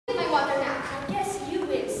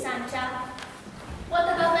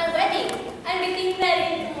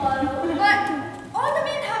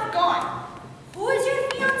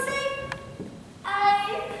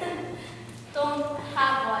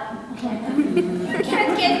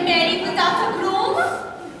get married without a groom?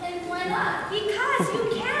 And why not? Because you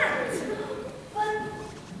can't. But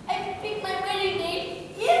I picked my wedding date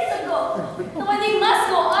years ago. The wedding must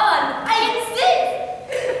go on. I insist.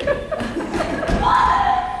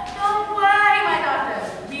 Don't worry, my daughter.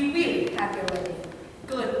 We will have your wedding.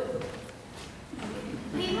 Good.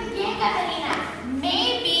 Leave again, Catalina.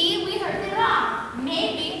 Maybe we heard it wrong.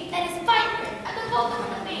 Maybe that is fine print at the bottom of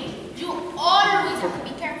the page. You always have to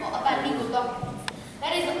be careful about legal documents.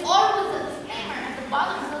 That is always a disclaimer at the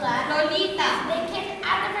bottom of the line. Lolita. They can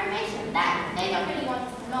add information that they don't really want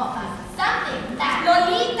us to know about. Something that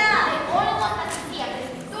Lolita. they only want us to see after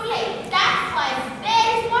it's too late. That's why there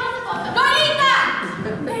is one at the bottom. Lolita!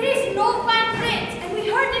 There is no fine print, and we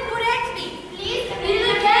heard it correctly. Please, Read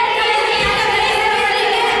it again.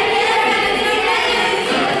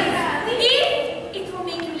 If it will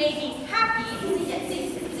make you ladies happy,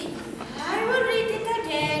 I will read it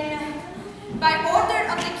again. By order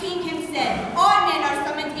of the king himself, all men are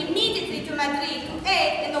summoned immediately to Madrid to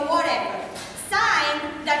aid in the war effort. Signed,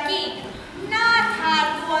 the king. Not hard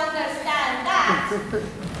to understand that.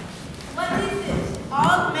 What is this?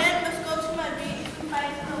 All men must go to Madrid to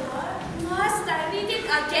fight in the war? Must I read it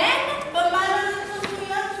again? But my Lorenzo is too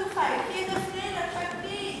young to fight. He is afraid of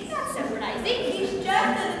Madrid. Not surprising. He's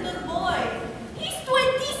just a little boy. He's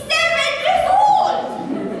 27 years old.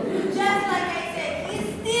 Just like I said, he's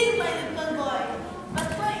still my little boy. But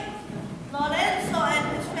wait, Lorenzo and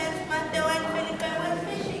his friends Mateo and Felipe went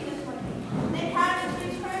fishing this morning. They haven't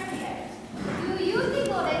returned yet. do you think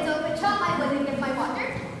Lorenzo could chop my wood and get my water?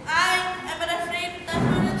 I am afraid that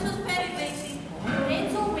Lorenzo's very lazy.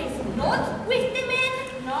 Lorenzo is not with the men.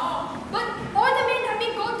 No, But all the men have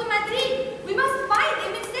been gone to Madrid. We must find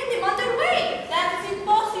them and send them on their way. that is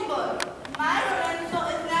impossible. My Lorenzo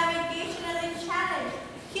is navigationally challenged.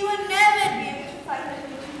 He will never be able to find his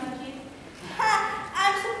way to Madrid. Ha!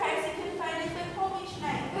 I'm surprised he can find his way home each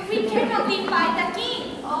night. We cannot defy the king.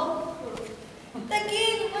 Oh, the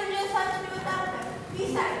king will just have to do without them.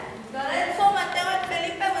 Besides, Lorenzo, Mateo, and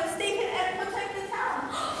Felipe will stay here and protect the town.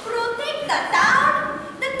 Protect the town?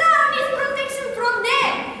 The town is protection from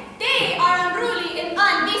them. They are unruly and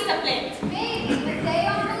undisciplined. Maybe, but they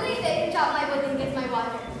only they can chop my wood and get my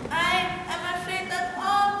water. I am afraid that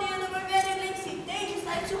all the others are very lazy. They just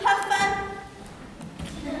like to have fun.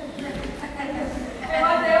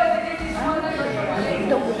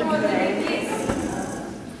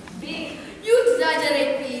 You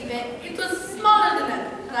exaggerate, Felipe. It was smaller than that,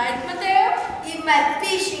 right, Mateo? If my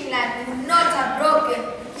fishing line would not have broken,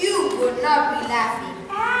 you would not be laughing.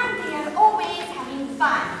 And they are always having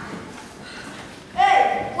fun.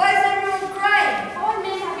 Hey, why is everyone crying? All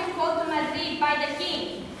men have been called to Madrid by the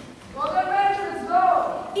king. Go the men, let's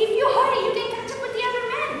go. If you hurry, you can catch up with the other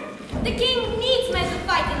men. The king needs men to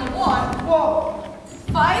fight in the war. Whoa.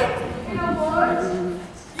 Fight? In a war?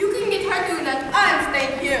 You can get hurt doing that. I'm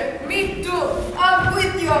staying here. Me too. I'm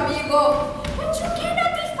with you, amigo. But you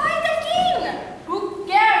cannot defy the king. Who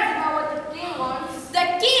cares about what the king wants? The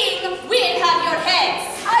king will have your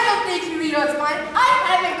heads. I don't think he really wants mine. I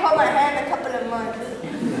haven't cut my hair in a couple of months.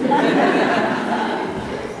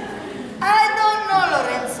 I don't know,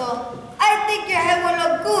 Lorenzo. I think your hair will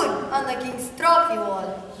look good on the king's trophy wall.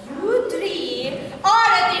 You three are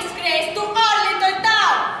a disgrace to our little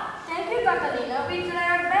town. Thank you, Catalina. We try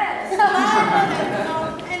our best. My Lorenzo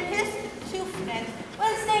and his two friends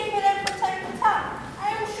will stay here and protect the town. I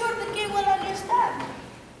am sure the king will understand.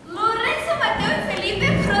 Lorenzo, Mateo, and Felipe,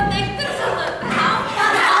 protectors of the town.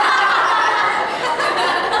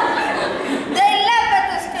 They laugh at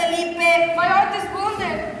us, Felipe. My heart is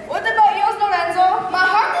wounded. What about yours, Lorenzo? My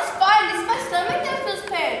heart is fine. It's my stomach that feels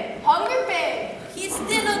pain. Hunger pain. He's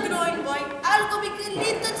still a growing boy. I'll go make a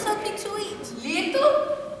little something to eat. Little?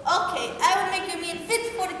 Okay, I will make your meal fit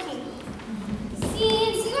for the king.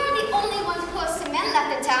 Since you are the only ones close to men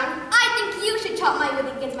left in town, I think you should chop my wood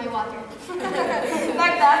against my water.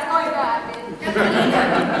 Like that's going to happen.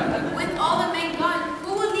 With all the men gone,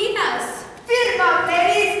 who will lead us? Fear not,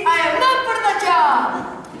 ladies. I am not for the job.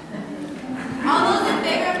 All those in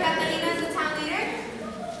favor of Catalina as the town leader?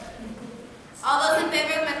 All those in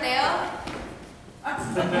favor of Mateo?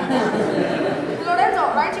 Lorenzo,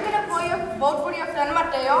 aren't you going to vote for your friend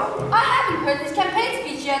Mateo? I haven't heard his campaign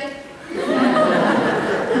speech yet.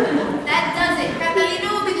 That does it. Catalina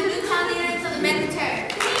will be the new town leader until the men return.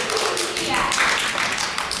 Yeah.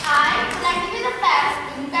 I would like to give the facts that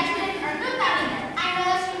congratulated our new town leader. I know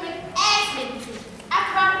that she will make excellent decisions.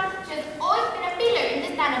 After all, she has always been a pillar in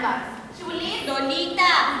this town of ours. She will lead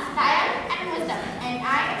Lolita. style and wisdom, and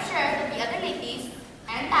I am sure that the other ladies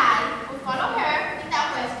and I will follow her without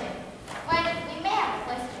question. Well, we may have a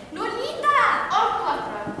question. Lolita. Or two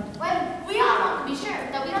after all.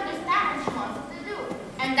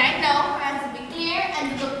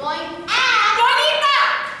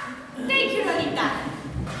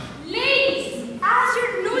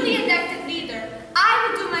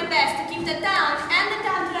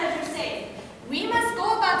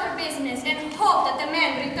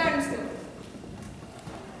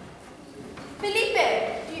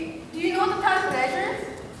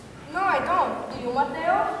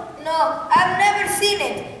 No, I've never seen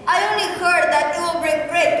it. I only heard that it will bring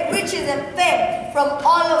great riches and fame from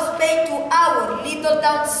all of Spain to our little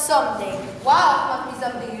town someday. Wow, must be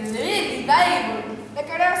something really valuable. Like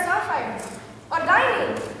a rare sapphire. Or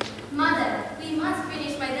diamond. Mother, we must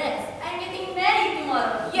finish my dress. I'm getting married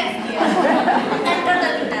tomorrow. Yes, dear. And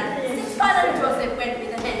Catalina, since Father Joseph went with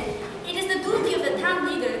the hen, it is the duty of the town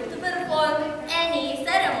leader to perform any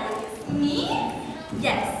ceremonies. Me?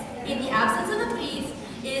 Yes, in the absence of the priest,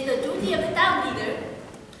 it is the duty of the town leader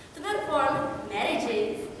to perform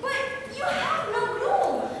marriages. But you have no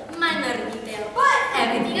groom. Minor detail, but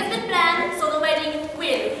everything has been planned, so the wedding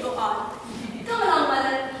will go on. Come along,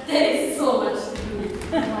 Mother. There is so much to do.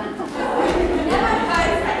 Never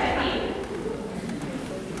heard such a thing.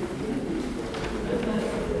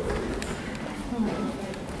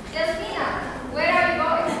 Justina, where are you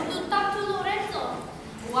going? To talk to Lorenzo.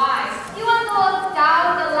 Why? You want to hold down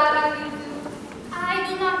the lava you do? I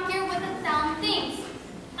do not care what the town thinks.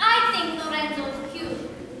 I think Lorenzo is cute.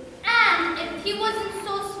 And if he wasn't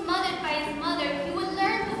so smothered by his mother, he would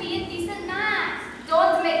learn to be a decent man.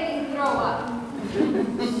 Don't make me throw up.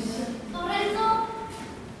 Lorenzo,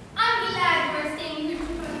 I'm glad we're staying here to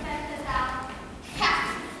protect the town. Ha!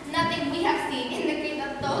 Nothing we have seen in the case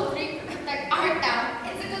of those three to protect our town.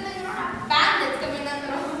 It's a good thing we don't have bandits coming down the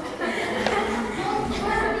road. Don't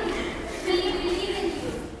worry. We believe in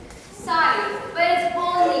you. Sorry, but it's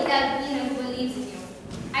only Delphina who believes in you.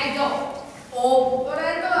 I don't. Oh,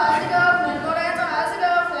 Lorenzo has a girlfriend. Lorenzo has a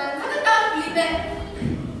girlfriend. What about Felipe?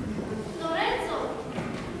 Lorenzo,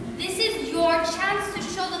 this is your chance to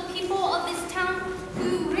show the people of this town who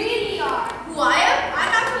you really are. Who I am? I'm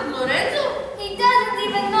not with Lorenzo. He doesn't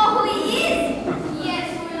even know who he is. Yes,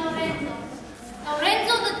 we're Lorenzo.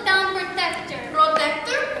 Lorenzo, the town protector.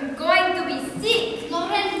 Protector? I'm going to be sick.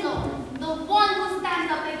 Lorenzo, the one who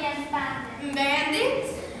stands up against bandits. Bandits?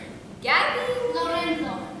 Gabby.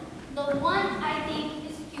 Lorenzo, the one I think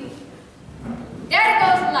is cute. There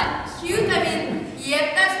goes light. Cute, I mean, yep,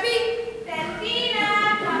 that's me. Delphina,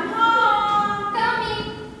 come home. Coming.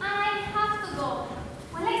 I have to go.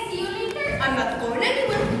 Will I see you later? I'm not going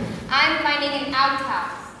anywhere. I'm finding an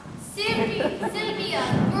outhouse. Sylvia,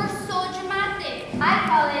 you're so dramatic. I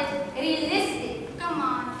call it realistic. Come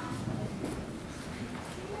on.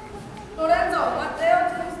 Lorenzo, Mateo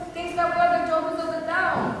thinks that we're the jokers of the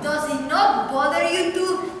town. Does it not bother you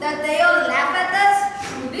two that they all laugh at us?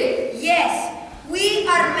 Should it? Yes, we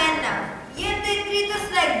are men now, yet they treat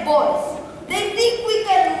us like boys. They think we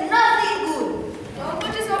can nothing good. Don't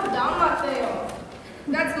put yourself down, Mateo.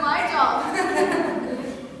 That's my job.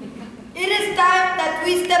 It is time that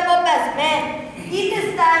we step up as men. It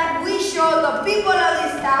is time we show the people of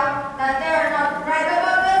this town that they are not right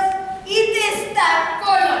about us. It is time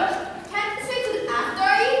for lunch. Can't this wait till after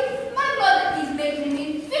I eat? My mother is making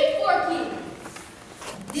me fit for king.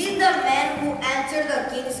 Did the men who answered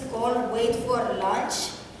the king's call wait for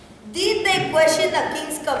lunch? Did they question the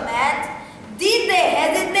king's command? Did they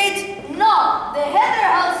hesitate? No, they had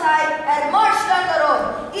their house high and marched on the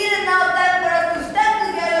road. It is now time for us to stand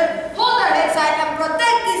together, hold our heads high, and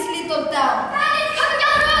protect this little town. Bandits coming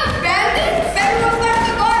down the road! Bandits! Everyone back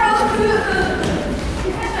to Goro!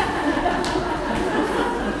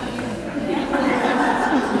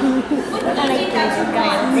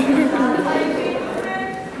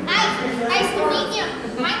 Nice to meet you.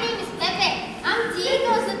 My name is Pepe. I'm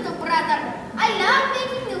Diego's little brother. I love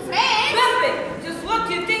making new friends. Pepe, just what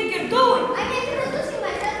do you think you're doing? I'm introducing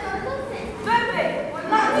myself to Lucia. Pepe, we're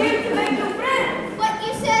not here to make new friends. What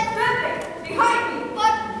you said? Pepe, behind me.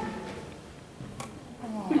 What?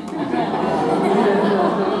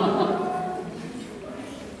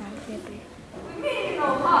 We mean no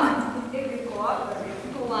harm if you cooperate.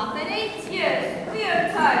 Cooperate? Yes, we are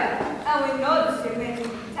tired and we notice you're making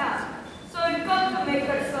the town. So you've got to make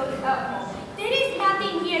ourselves at home. There is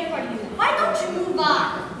nothing here for you. Why don't you move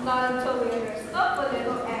on? Not until we stop a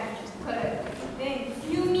little and collect things.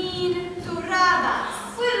 You mean to rob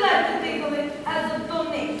us? We'd like to think of it as a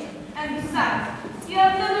donation. And besides, you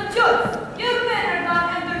have little choice. Your men are gone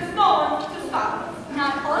and there's no one to stop us.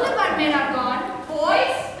 Not all of our men are gone,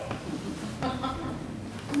 boys.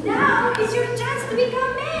 Now is your chance to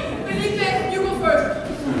become men. Felipe, you go first.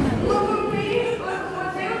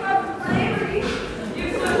 You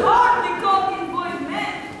could hardly call these boys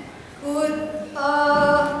men. Could,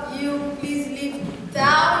 you please leave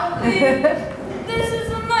town? This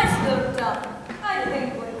is a nice little town. I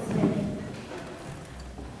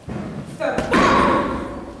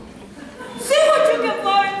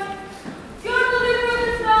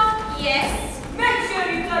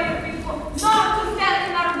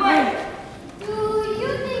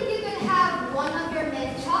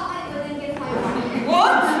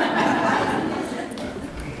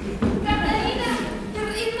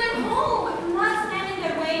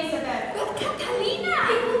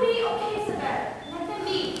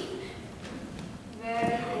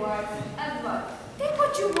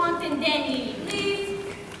want and then leave. Please,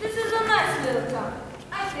 this is a nice little town.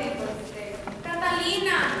 I think we'll stay.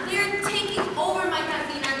 Catalina, they are taking over my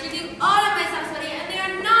canteen and taking all of my sarsaparilla, and they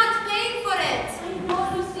are not paying for it. I know,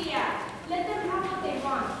 Lucia. Let them have what they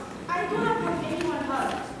want. I do not want anyone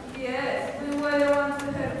hurt. Yes, we wouldn't want to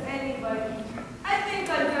hurt anybody. I think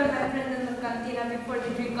I'll join my friend in the cantina before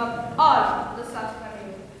they drink up all the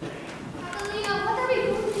sarsaparilla. Catalina, what are we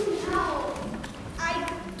going to do now? I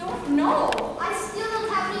don't know. I still don't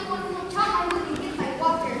have anyone who will tell me who can get my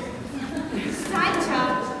water. Sancha,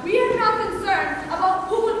 we are not concerned about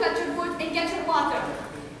who will cut your food and get your water.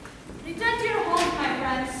 Return to your homes, my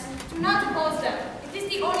friends. Do not oppose them. It is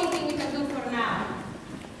the only thing we can do for now.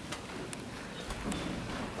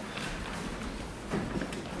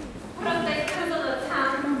 What a nice little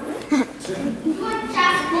town. You are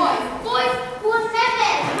just boys. Boys who will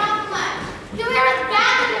never not much. You were as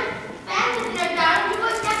bandits in our town. You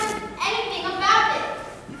won't tell us anything about it.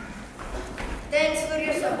 Thanks for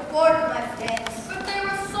your support, my friends. But there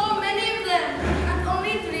were so many of them, and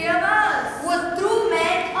only 3 of us. Would true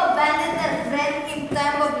men abandon their friend in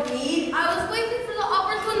time of need? I was waiting for the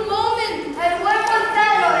opportune moment. And where was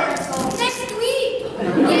that, Lorenzo? Next week.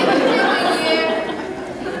 Give it a year.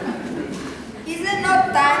 Is it not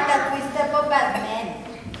time that we step up as men?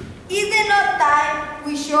 Is it not time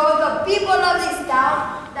we show the people of this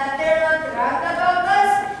town that they're not right about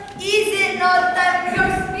us? Is it not time? Your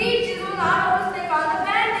speech is not always take on the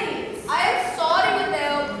bandits. I am sorry,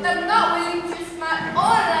 Mateo, but I'm not willing to risk my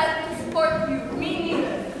own life to support you. Me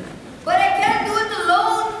neither. But I can't do it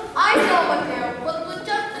alone. I know, Mateo, but with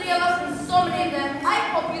just 3 of us and so many of them, I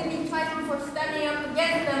hope you'll think twice before standing up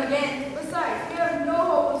against them again. Besides, we have no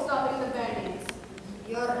hope of stopping the bandits.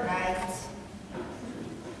 You're right.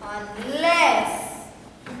 Unless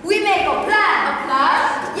we make a plan. A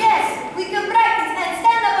plan? Yes, we can practice and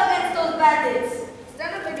stand up against those bandits.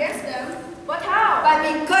 Stand up against them? But how? By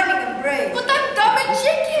being cunning and brave. But I'm dumb and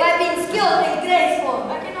chicken. By being skilled and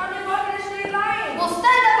graceful. I can only walk in a straight line. We'll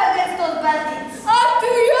stand up against those bandits. I'm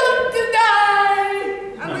too young to die.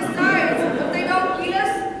 And besides, if they don't kill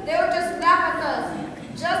us, they will just laugh at us.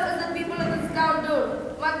 Just as the people of this town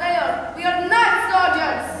do. Mateo, we are not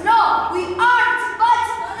soldiers. No, we aren't, but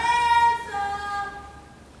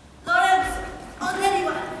Lorenzo, already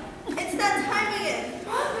what? It's that time again.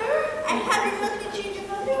 Mother? I haven't let me change your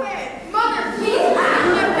underwear. Mother, please,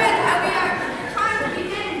 I'm in bed and we are trying to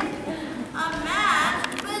begin. A man?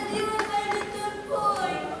 But you are my little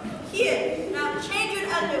boy. Here, now change your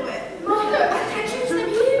underwear. Mother, I can't change them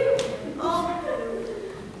here. Oh,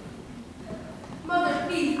 Mother,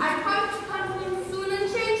 please, I promise to come to you soon and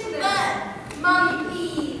change them. but, Mommy,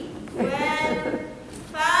 please. well,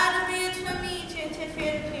 far be it from me to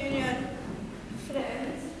interfere in your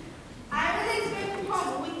friends. I will expect you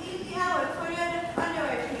home within the hour for your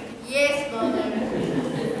underwear change. yes, mother.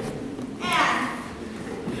 And,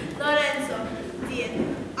 Lorenzo, dear,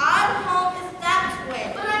 our home is that way.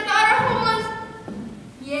 But I thought our home was...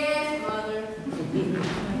 Yes, Mother.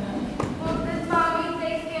 Hope this mommy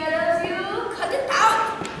takes care of you. Cut it out.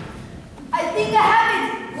 I think I have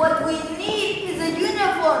it. What we need is a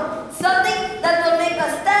uniform. Something that will make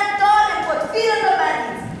us stand tall and put feet on the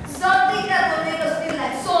bandits. Something that will make us feel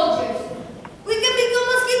like soldiers. We can become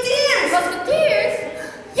musketeers. Musketeers?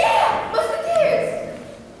 Yeah, musketeers.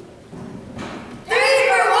 3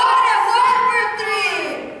 for 1 and 1 for 3.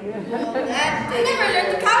 Well, that I never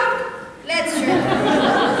learned to count. Let's try.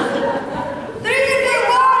 3 for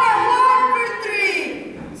 1 and 1 for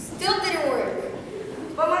 3. Still didn't work.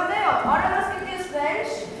 But Mateo, are the musketeers French?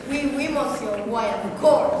 We monsieur. Why, of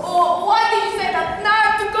course. Oh, why did you say that now I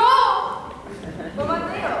have to go? But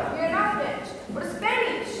Mateo, we are not French. We're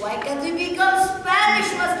Spanish. Why can't we become Spanish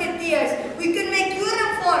musketeers? We can make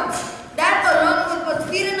uniforms. That alone would put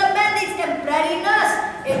feet in the bandits and pride in us.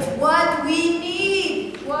 It's what we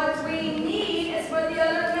need. What we need is for the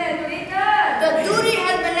other men to return. The duty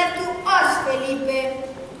has been left to us, Felipe.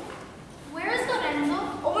 Where is Lorenzo?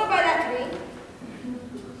 Over by that tree.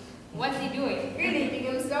 What's he doing? Relieving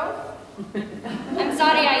himself. I'm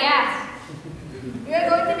sorry I asked. We are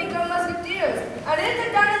going to become musketeers. And then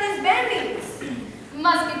take down these bandits.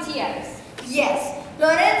 Musketeers. Yes,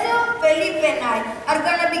 Lorenzo, Felipe, and I are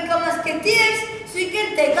gonna become musketeers so we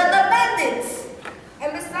can take out the bandits.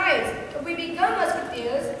 And besides, if we become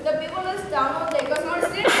musketeers, the people in this town will take us more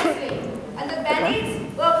seriously. And the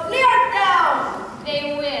bandits will flee our town.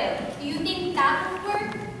 They will. Do you think that will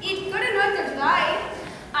work? It couldn't hurt to try.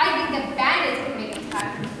 I think the bandits can make it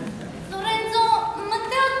happen. Lorenzo,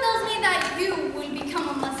 Mateo tells me that you will become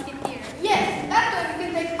a musketeer. Yes, that way we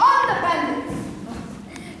can take on the bandits.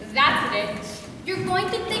 That's it. You're going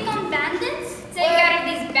to take on bandits? Take care of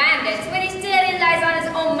these bandits.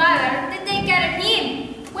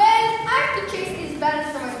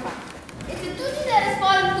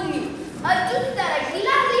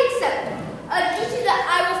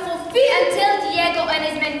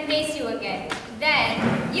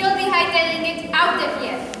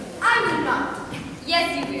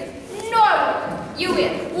 Yes, you will. No, you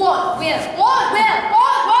will. Won't will. Won't will.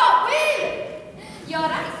 You're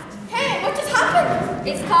right. Hey, what just happened?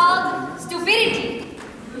 It's called stupidity.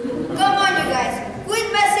 Come on, you guys.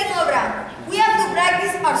 Quit messing around. We have to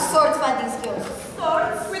practice our sword fighting skills.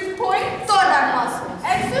 Swords with points? Sword arm muscles.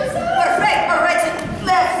 Exercise? Perfect. All right,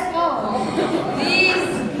 let's. This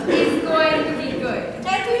is going to be good.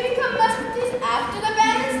 Can't we become musketeers after the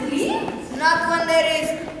bandits leave? Not when there is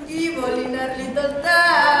evil in our little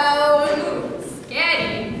town.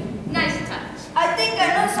 Scary. Nice touch. I think I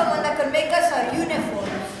know someone that can make us our uniforms.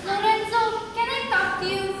 Lorenzo, can I talk to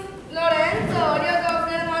you? Lorenzo, your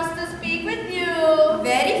governor wants to speak with you.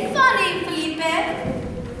 Very funny, Felipe.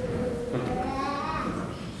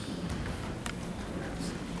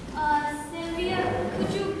 Sylvia,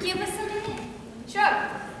 could you give us a minute? Sure.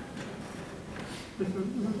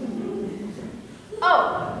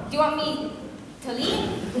 Oh, do you want me to leave?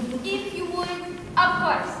 If you would. Of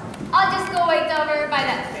course. I'll just go wait over by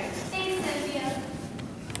that tree. Thanks, Sylvia.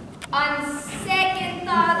 On second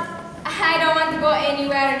thought, I don't want to go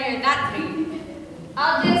anywhere near that tree.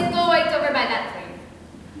 I'll just go wait over by that tree.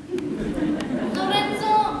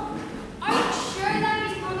 Lorenzo, are you sure that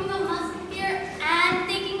becoming a musketeer and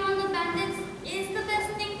taking on the bandits is the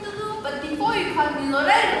best thing to do? But before you called me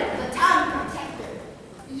Lorenzo, the town protector.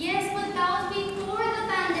 Yes, but that was before the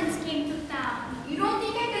bandits came to town. You don't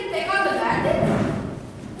think I can take on the bandits?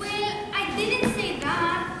 Well, I didn't say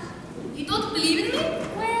that. You don't believe in me?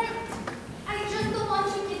 Well, I just don't want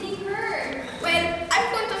you getting hurt. Well, I'm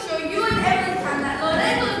going to show you and everyone that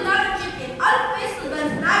Lorenzo is not a chicken. I'll face the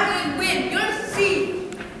bandits and I'm going to win. You'll see.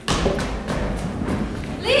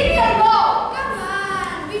 Leave me alone! Come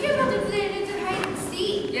on, we just want to play a little hide and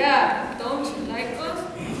seek. Yeah, don't you like us?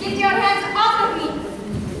 Get your hands off of me!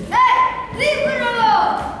 Hey, leave me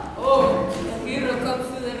alone. Oh, the hero comes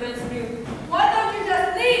to the rescue. Why don't you just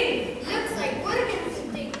leave? Looks like we're going to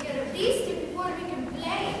take care of these two before we can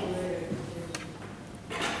play.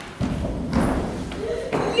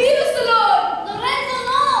 Leave us alone! Lorenzo,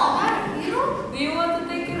 no! Not a hero? Do you want to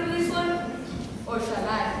take care of this one? Or shall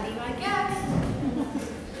I? Leave, I guess.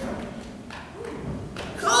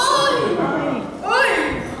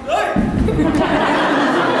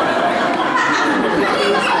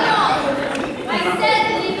 Leave him alone! I said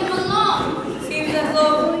leave him alone! Seems as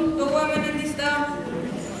though the women in this town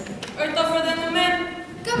are tougher than the men.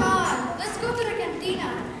 Come on, let's go to the cantina.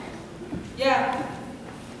 Yeah,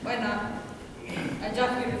 why not? I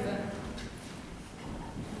jump here with them.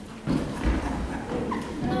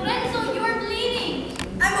 Lorenzo, you're bleeding.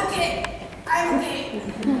 I'm okay.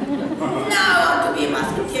 Now I want to be a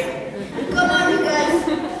musketeer. Come on, you guys.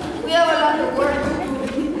 We have a lot of work to do.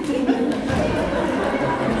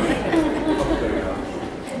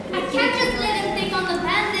 I can't just let him take on the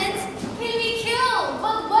bandits. He'll be killed.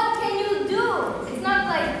 But what can you do? It's not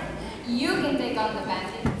like you can take on the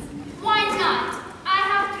bandits. Why not? I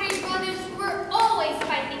have 3 brothers who are always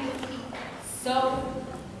fighting with me. So,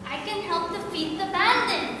 I can help defeat the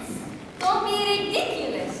bandits. Don't be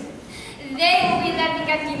ridiculous. They will be laughing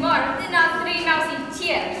at you more than our 3 mousy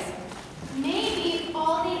cheers. Maybe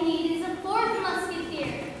all they need is a 4th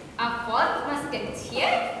musketeer. A 4th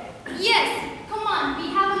musketeer? Yes. Come on, we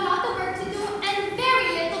have a lot of work to do and very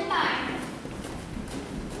little time.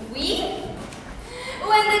 We?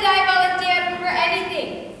 When did I volunteer for anything?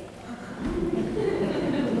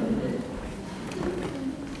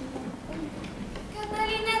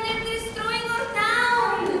 Catalina, they're destroying our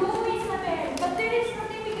town. No, Isabel, but there is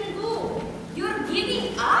nothing we can do. You're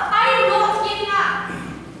giving up? I am not giving up.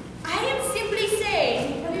 I am simply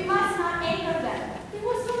saying that we must not anger them. They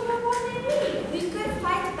will soon go on their way. We could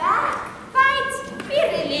fight back. Fight? Be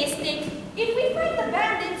realistic. If we fight the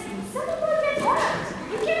bandits, someone will get hurt.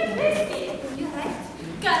 We can't risk it. You're right.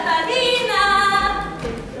 Catalina!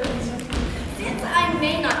 Since I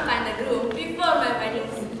may not find a groom before my wedding,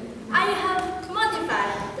 I have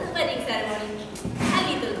modified the wedding ceremony a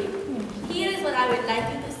little bit. Here is what I would like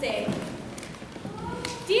you to say.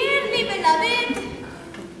 Dearly beloved,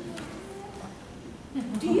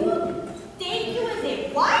 do you take you as a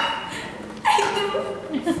wife? I do.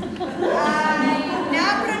 I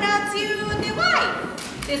now pronounce you the wife.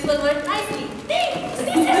 This will work nicely. Think, this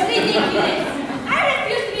is ridiculous. I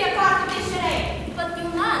refuse to be a part of this charade. But you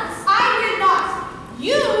must. I will not.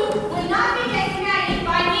 You will not be getting married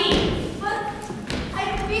by me. But I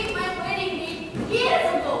picked my wedding date years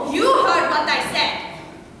ago. You heard what I said.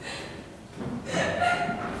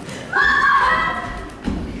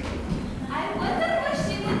 I wonder what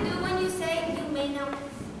she would do when you say you may know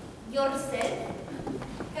yourself.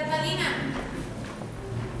 Catalina,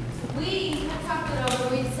 we have talked it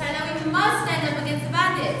over. We decided that we must stand up against the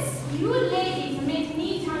You ladies make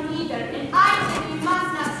me town leader, and I said we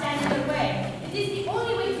must not stand in the way. It is the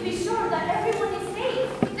only way to be sure that everyone is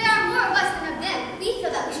safe. If there are more of us than of them, we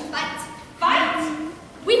feel that we should fight. Fight?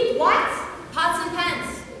 With what? Pots and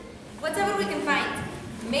pans. Whatever we can find.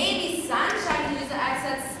 Maybe Sancha can use the axe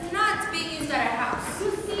that's not being used at our house.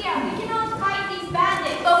 Lucia, we cannot fight these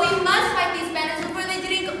bandits. But we must fight these bandits before they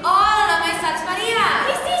drink all of my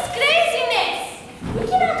sarsaparilla. This is craziness! We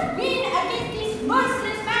cannot win against these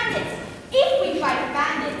merciless bandits. If we fight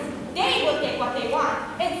bandits, they will take what they want,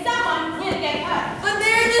 and someone will get hurt. But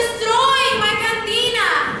they're destroying my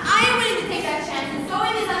cantina. I am willing to take that chance and so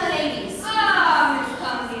in these other ladies. Ah, Miss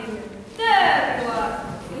Cantina, there you are.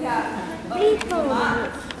 We have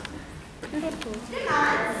demands.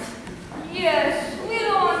 Demands? Yes, we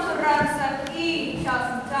don't want to ransack each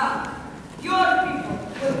house in town. Your people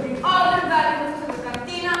will bring all their valuables to the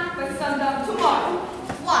cantina by sundown tomorrow.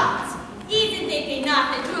 What? Isn't it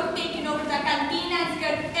enough that you have taken over the cantina and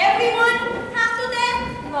scared everyone half to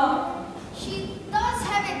death? No. She does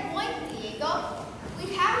have a point, Diego.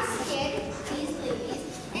 We have scared these ladies,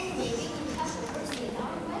 and maybe we have overstayed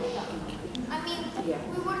our welcome. I mean,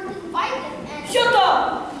 we weren't invited and... Shut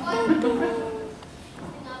up! What?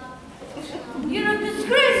 You're a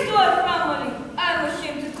disgrace to our family. I'm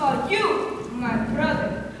ashamed to call you my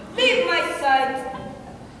brother. Leave my side.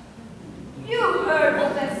 You heard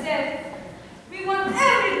what I said. We want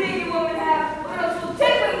everything you women have, or else we'll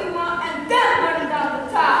take what we want and then burn down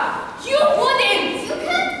the town. You wouldn't! You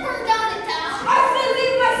can't burn down the town. I said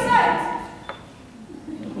leave my side.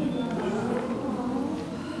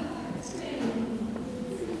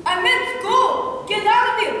 I meant go. Get out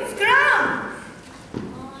of here. Scram!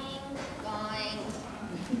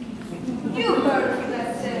 You heard what I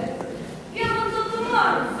said. Give until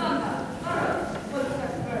tomorrow, sundown. All right, what's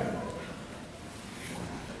that bird?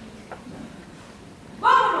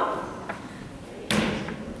 Vámonos!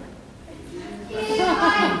 If I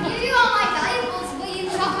give you all my valuables, will you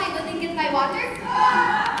chop my wood and get my water?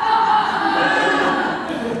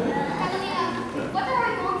 Catalina, what are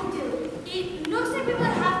we going to do? It looks like we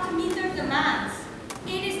will have to meet their demands.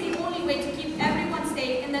 It is the only way to keep everyone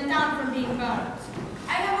safe and the town from being burned.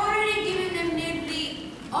 I have already given them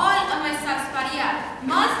nearly all of my sarsaparilla.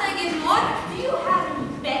 Must I give more? Do you have any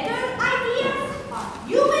better ideas? Are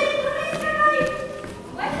you willing to risk your life?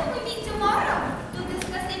 Why don't we meet tomorrow to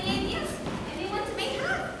discuss any ideas anyone may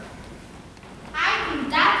have? I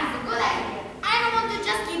think that is a good idea. I don't want to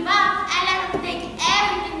just give up and let them take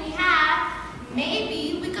everything we have.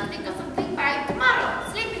 Maybe we can think of something by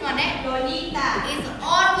tomorrow. Sleeping on it, Lolita, is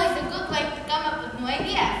always a good way to come up with new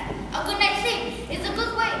ideas. A good night's sleep is a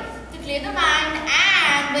good way to clear the mind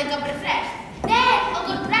and wake up refreshed. Then, a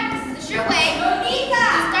good practice is a sure way Lolita!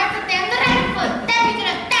 to start the day on the right foot. Then we can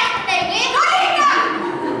attack the day with Lolita!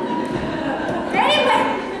 Very well.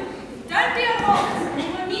 Turn to your homes and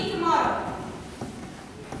we'll meet tomorrow.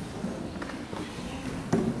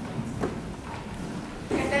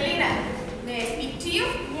 Catalina, may I speak to you?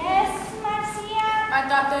 Yes, Marcia? My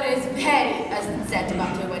daughter is very upset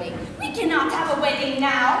about your wedding. We cannot have a wedding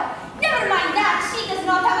now. Never mind that, she does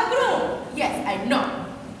not have a groom. Yes, I know.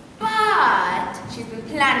 But she's been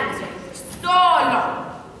planning this wedding for so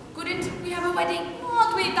long. Couldn't we have a wedding?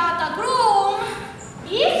 Not without a groom.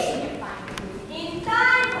 If she can find a groom in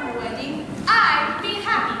time for her wedding, I'd be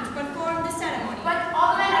happy to perform the ceremony. But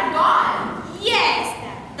all the men are gone. Yes,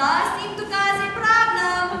 that does seem to cause a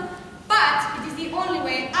problem. But it is the only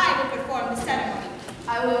way I will perform the ceremony.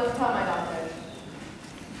 I will tell my daughter.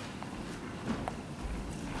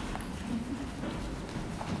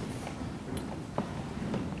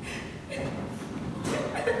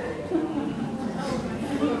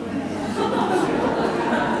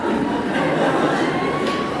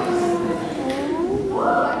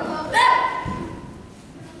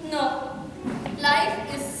 No.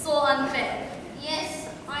 Life is so unfair. Yes,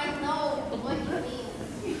 I know what you mean.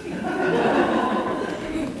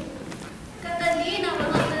 Catalina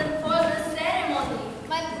will not perform the ceremony.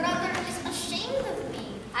 My brother is ashamed of me.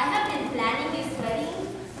 I have been planning this wedding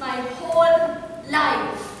my whole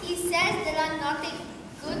life. He says that I'm not a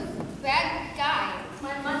good, bad guy.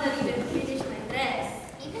 My mother even finished my dress.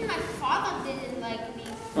 Even my father didn't like me.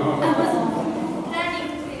 I was planning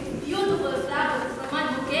to pick beautiful flowers from my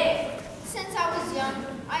bouquet. Since I was young,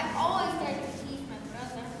 I always tried to tease my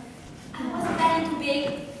brother. I was planning to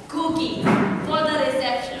bake cookies for the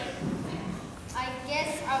reception. I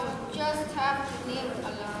guess I would just have to leave it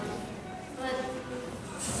alone. But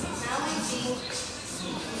now I think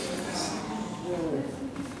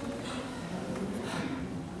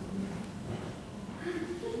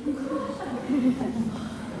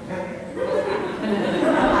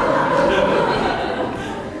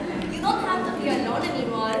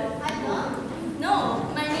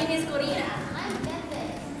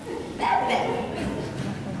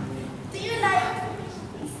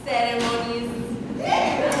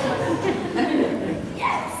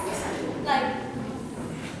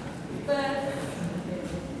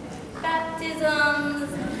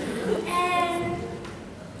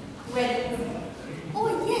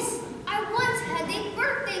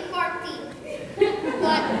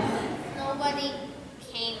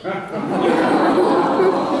That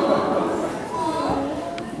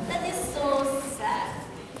is so sad.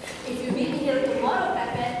 If you meet me here tomorrow,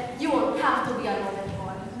 Pepe, you will have to be a Roman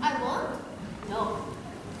boy. I won't. No.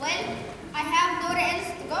 Well, I have nowhere else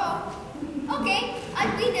to go. Okay,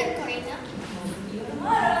 I'll be there, Corina. See you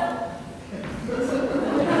tomorrow.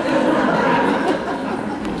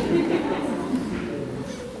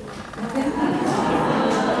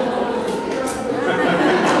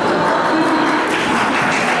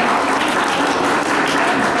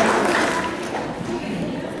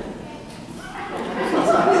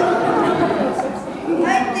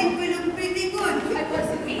 I think we look pretty good. What does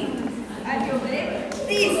it mean? Are you ready?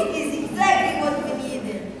 This is exactly what we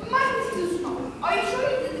needed. Mine is too small. Are you sure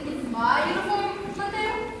you didn't get my uniform,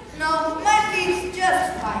 Mateo? No, my fit's just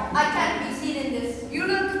fine. I can't be seen in this. You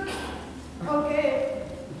look okay.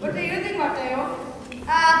 What do you think, Mateo?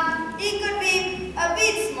 It could be a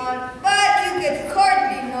bit small, but you could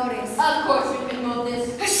hardly notice. Of course you can notice.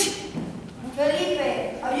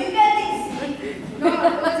 Felipe, are you getting sick? No,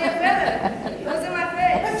 it was your feather. It was in my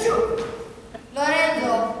face.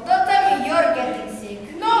 Lorenzo, don't tell me you're getting sick.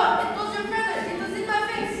 No, it was your feather. It was in my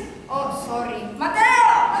face. Oh, sorry.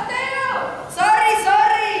 Mateo! Mateo! Sorry.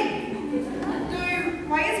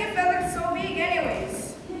 Why is your feather so big anyways?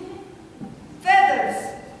 Feathers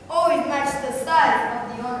always match the size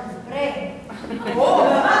of the owner's brain. Oh!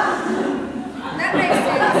 That makes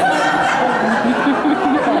sense.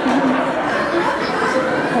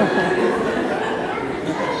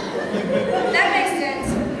 That makes sense.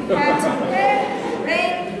 Hat, hair,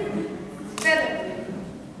 brain, feather.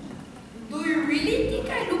 Do you really think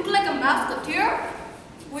I look like a musketeer?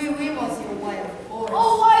 We must your wife, of course.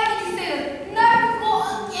 Oh, why did you say that? Never go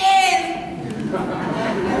again!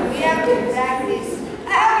 We have to practice. I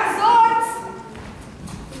have our swords.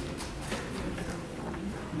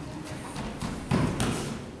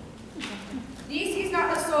 This is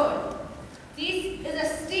not a sword. This is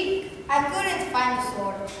a stick. I couldn't find a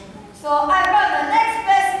sword, so I brought the next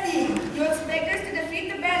best thing. You expect us to defeat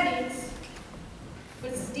the bandits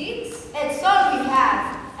with sticks? It's all we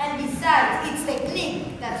have, and besides, it's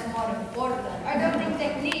technique that's more important. I don't think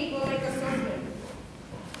technique will make us swordsmen.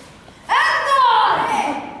 Anton! Hey,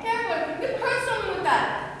 careful, you could hurt someone with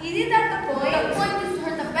that. Isn't that the The point? point is to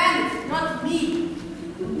hurt the bandits, not me.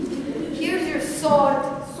 Here's your sword.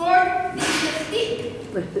 Sword, this is a stick.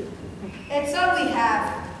 It's all we have.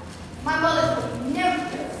 My mother would never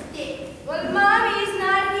put a stick. Well, Mommy is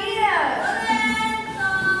not here.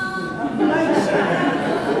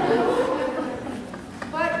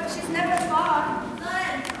 But she's never far.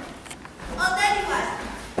 Oh, there you are.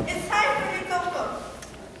 It's time for your cocoa.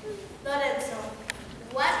 Lorenzo,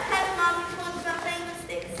 what has Mommy told you about playing with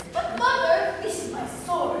sticks? But mother, this is my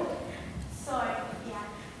sword. Sword, yeah.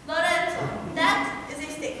 Lorenzo, that is a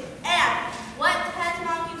stick. And what has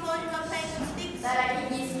Mommy told you about playing with sticks? That I can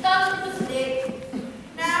be stuck with a stick.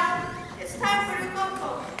 Now, it's time for your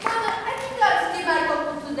cocoa. Mother, I think I'll skip my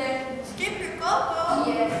cocoa today. Skip your cocoa?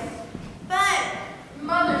 Yes. But,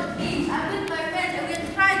 Mother, please, I'm with my friends and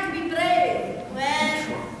we're trying to be brave.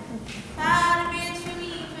 well, far be it from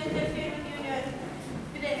me to interfere with your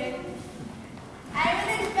today. I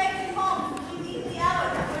will expect you home to keep the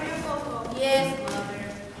hours for your cocoa. Yes, Mother.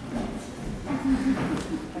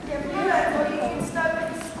 Lorenzo, you can start with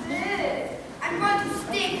the stick. I'm going to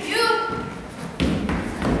stick you.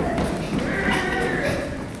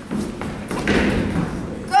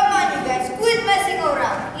 Come on, you guys, quit messing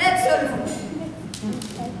around. Let's salute.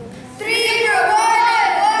 3 for 1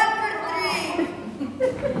 and 1 for 3.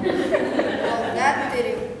 Oh, that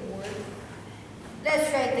didn't work. Let's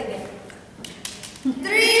try it again. 3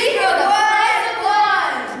 for 1 and 1.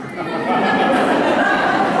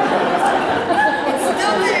 It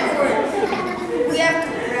still didn't work. We have to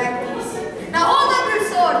practice. Now hold up your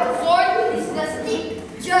sword. Sword, this is a stick.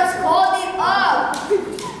 Just hold it up.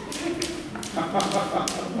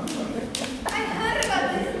 I heard about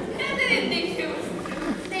this. I didn't think it was.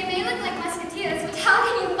 They may look like musketeers, but how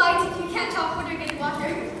can you fight if you can't talk or drink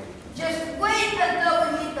water? Just wait until we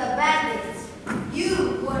meet the bandits. You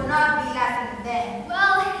will not be laughing then.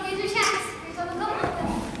 Well, here's your chance. Here's what we'll go with them.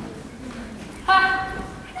 Ha!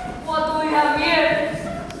 What do we have here?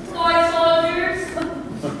 Toy soldiers?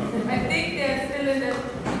 I think they're still in their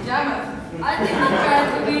pajamas. I think they're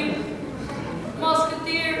trying to be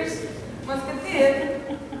musketeers. Musketeers?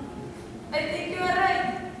 I think you are right.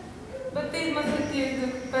 But these musketeers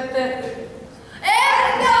look pathetic.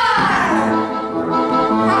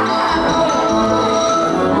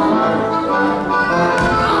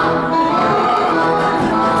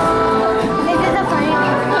 This is a funny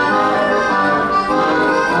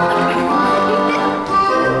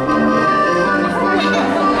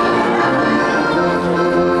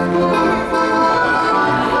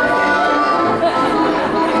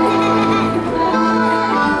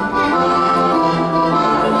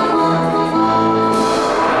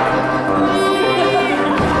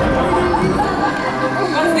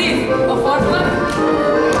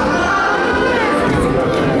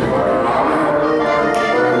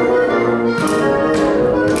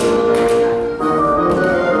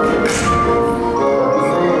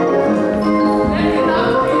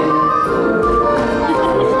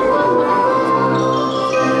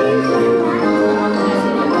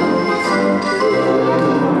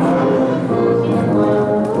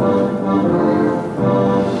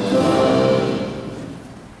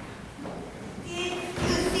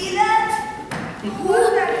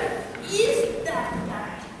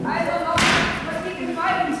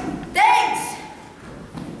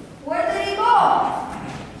Oh,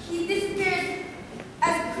 He disappeared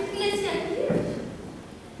as quickly as he appeared.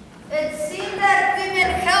 it seemed that we've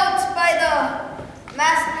been helped by the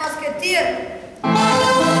Masked Musketeer.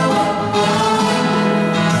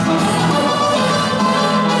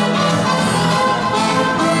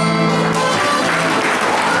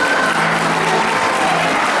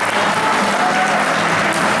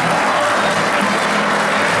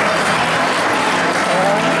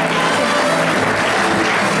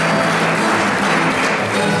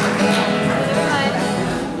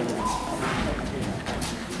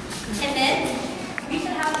 And then we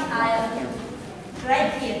shall have the aisle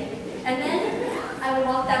right here. And then I will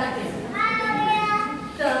walk down again.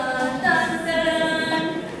 Dun, dun,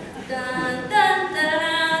 dun, dun, dun,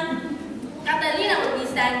 dun. Catalina will be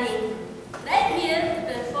standing right here to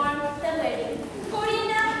perform the wedding.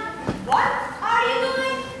 Corina, what are you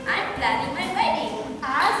doing? I'm planning my wedding.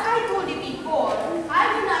 As I told you before, I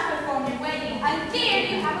will not perform the wedding until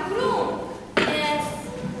you have a groom. Yes,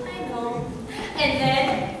 I know. And then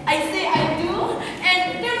I say I do, and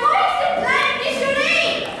Then what is the plan of this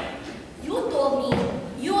charade? you told me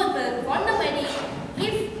you would perform the wedding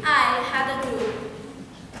if I had a groom.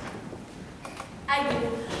 I do.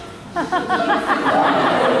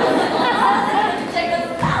 Check the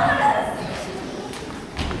flowers.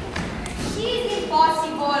 She's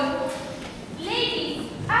impossible. Ladies,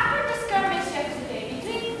 after the skirmish yesterday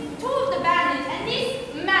between two of the bandits and this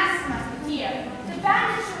masked musketeer, the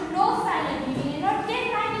bandits showed no sign of giving in or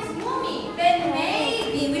deadline is looming. Then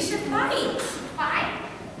maybe we should fight. Fight?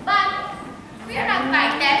 But we are not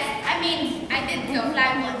fighters. I mean, I did kill fly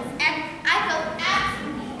once, and I felt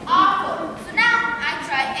absolutely awful. So now I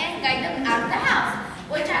try and guide them out of the house,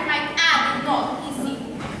 which I might add is not easy.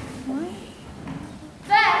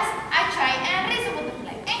 First, I try and reason with the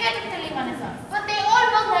flag and get them to leave on his own. But they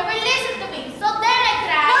almost never listen to me. So then I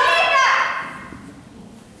try.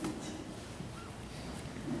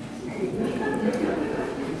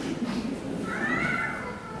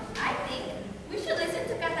 I think we should listen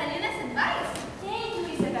to Catalina's advice. Thank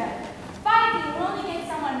you, Isabel. Fighting will only get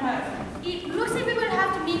someone hurt. It looks like we will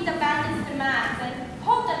have to meet the bandits' demands and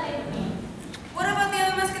hope that they will win. What about the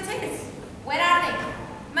other musketeers? Where are they?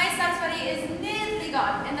 My sarsaparilla is nearly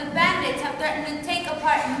gone, and the bandits have threatened to take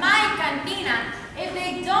apart my cantina if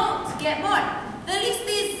they don't get more. The least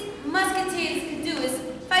these musketeers can do is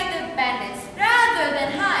fight the bandits rather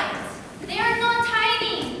than hide. They are not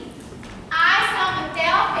hiding. I saw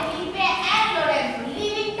Mateo, Felipe, and Lorenzo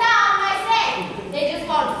leaving town myself. They just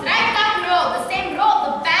walked right down the road, the same road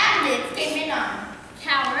the bandits came in on.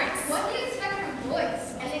 Cowards. What do you expect from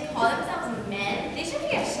boys? And they call themselves men? They should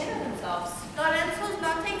be ashamed of themselves. Lorenzo's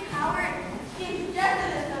not a coward. He's just a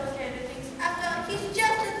little scared of things. After all, he's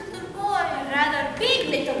just a little boy. A rather big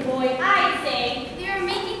little boy, I say. They are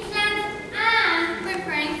making plans and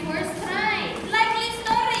preparing for a strike. Likely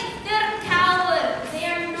story. They're cowards. They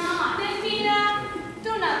are not. Delphina,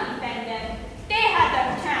 do not defend them. They had their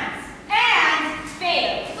chance and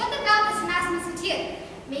failed. What about this masked musketeer?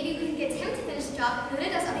 Maybe we can get him to finish the job and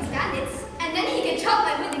rid us of these bandits. And then he can chop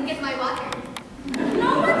my wood and get my water.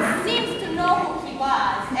 No one seems to know who he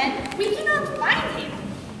was, and we cannot find him.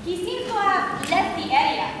 He seems to have left the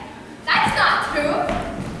area. That's not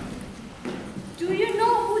true. Do you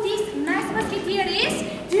know who this masked musketeer is?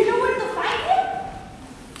 Do you know where to find him?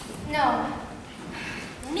 No.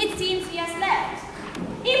 And it seems he has left.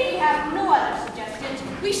 If we have no other suggestions,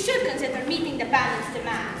 we should consider meeting the bandits'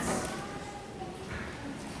 demands.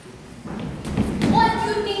 What do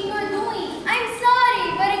you think you're doing? I'm sorry,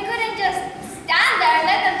 but I couldn't just stand there and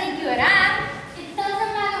let them think you ran. It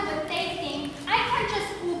doesn't matter what they think. I can't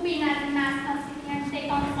just swoop in as a masked musketeer and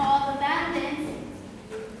take on all the bandits.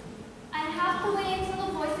 I have to wait until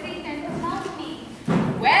the boys return to help me.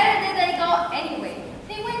 Where did they go anyway?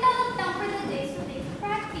 They went out of town for the day so they could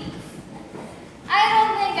practice. I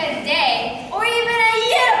don't think a day or even a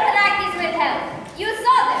year of practice would help. You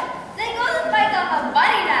saw them. They go to fight off a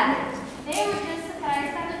bunny rabbit. They were just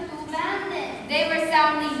surprised by the two bandits. They were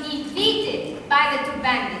soundly defeated by the two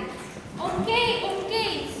bandits.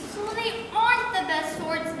 Okay, so they aren't the best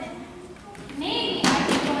swordsmen. Maybe I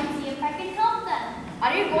can go and see if I can help them.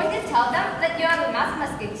 Are you going to tell them that you are the masked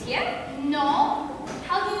musketeer? No.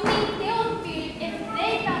 How do you think they would feel if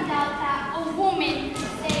they found out that a woman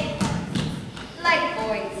saved them? Like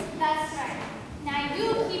boys. That's right. Now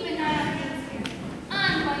you keep an eye on things here.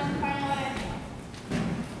 I'm going to find Lorenzo.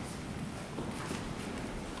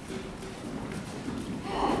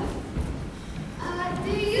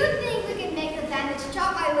 Do you think we can make the bandits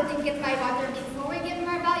chop I wouldn't get my water before we give them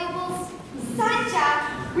our valuables?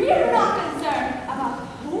 Sancha, we are not concerned about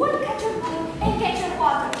who will catch your food and get your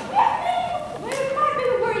water. We are playing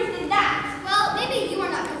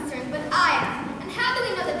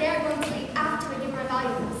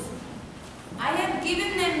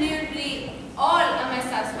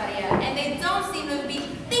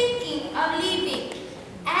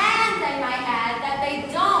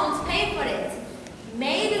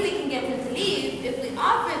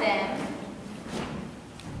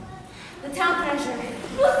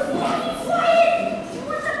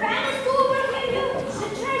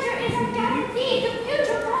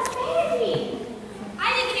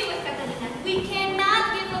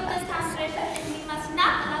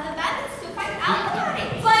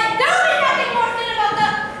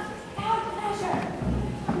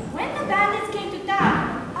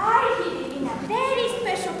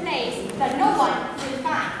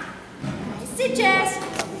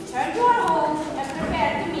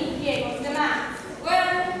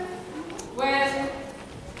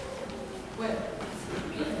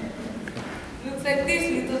that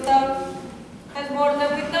this little town has more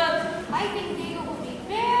than we thought. I think Diego will be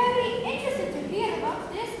very interested to hear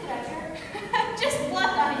about this treasure. Just what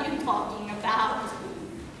are you talking about?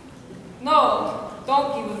 No,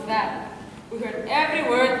 don't give us that. We heard every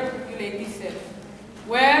word you ladies said.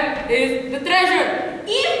 Where is the treasure?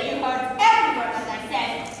 If you heard every word as I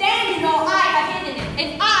said, then you know I have hidden it,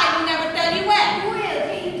 and I will never tell you where. Will,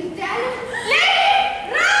 can you tell us?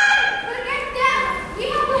 Lady, run! Forget that! We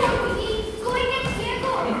have the one we need. Go and get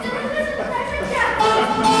Diego. Deliver us the treasure chest.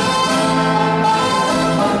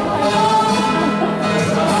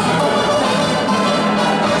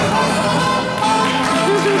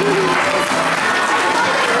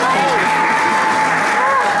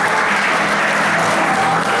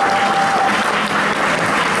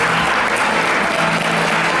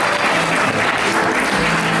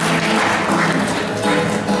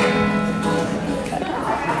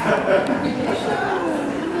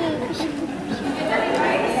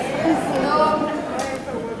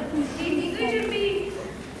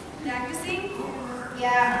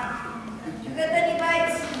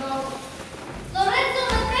 Lorenzo,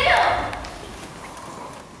 Mateo!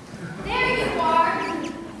 There you are.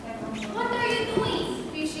 What are you doing?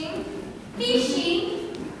 Fishing. Fishing?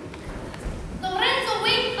 Lorenzo,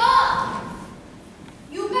 wake up!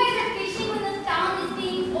 You guys are fishing when the town is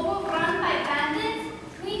being overrun by bandits?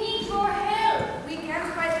 We need your help. We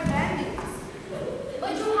can't fight the bandits.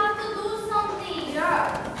 But you have to do something.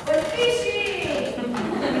 Yeah, but fishing!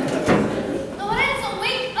 Lorenzo,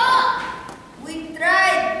 wake up! We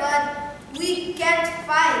tried, but we can't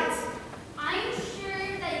fight. I'm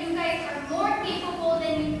sure that you guys are more capable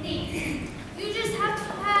than you think. You just have to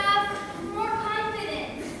have more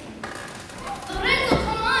confidence. Lorenzo,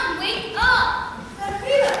 come on, wake up!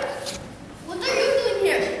 What are you doing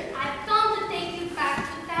here? I've come to take you back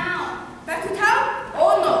to town. Back to town?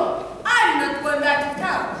 Oh no, I'm not going back to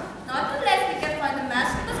town. Not unless we can find the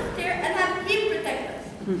Masked Musketeer and have him protect us.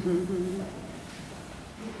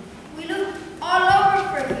 We looked all over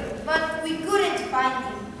for him, but we couldn't find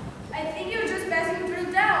him. I think you're just passing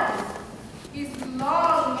through town. He's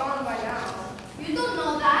long gone by now. You don't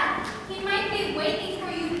know that. He might be waiting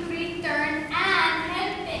for you to return and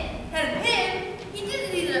help him. Help him? He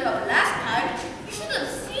didn't need help last time. You should have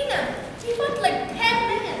seen him. He fought like 10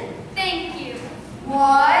 men. Thank you. What?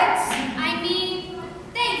 I mean,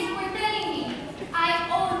 thanks for telling me. I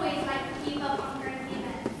always like to keep up on current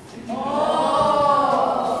events.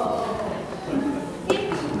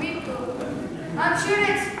 I'm sure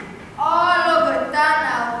it's all over town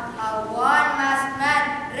now how one masked man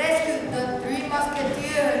rescued the 3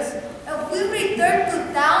 musketeers. If we return to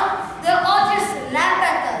town, they'll all just laugh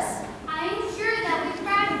at us. I'm sure that with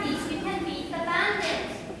practice we can beat the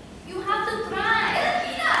bandits. You have to try.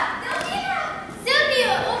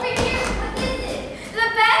 Sylvia, over here. What is it? The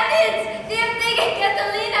bandits! They have taken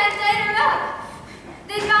Catalina and tied her up.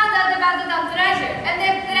 They found out about the dumb treasure, and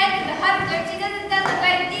they've threatened to hurt her. She doesn't tell them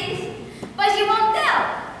where it is, but she won't tell.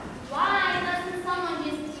 Why doesn't someone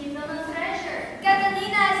just give them the treasure?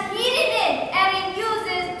 Catalina has hidden it and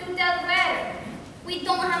refuses to tell where. We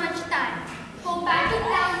don't have much time. Go back to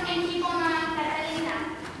town and keep on around Catalina.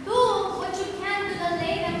 Do what you can to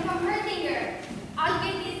delay them from hurting her. I'll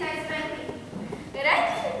get these guys ready. Right?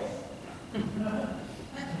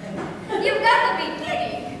 You've got to be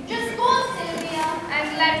kidding. Just go, Sylvia. I'm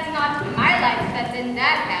glad it's not my life that's in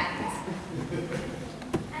their hands.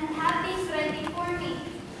 And have these ready for me.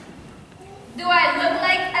 Do I look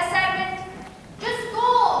like a servant? Just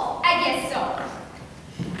go. I guess so.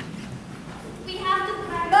 We have to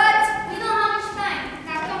practice. But We don't have much time.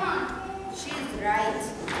 Now come on. she's right.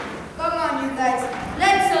 Come on, you guys.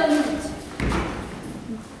 Let's salute.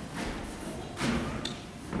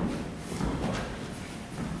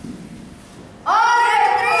 All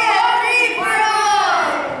three for all!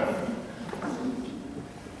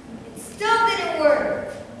 It still didn't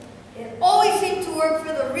work. It always seemed to work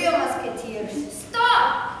for the real musketeers.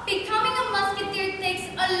 Stop! Becoming a musketeer takes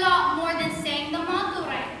a lot more than saying the motto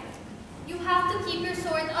right. You have to keep your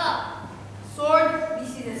sword up. Sword,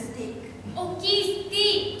 this is a stick. Okay,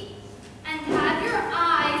 stick.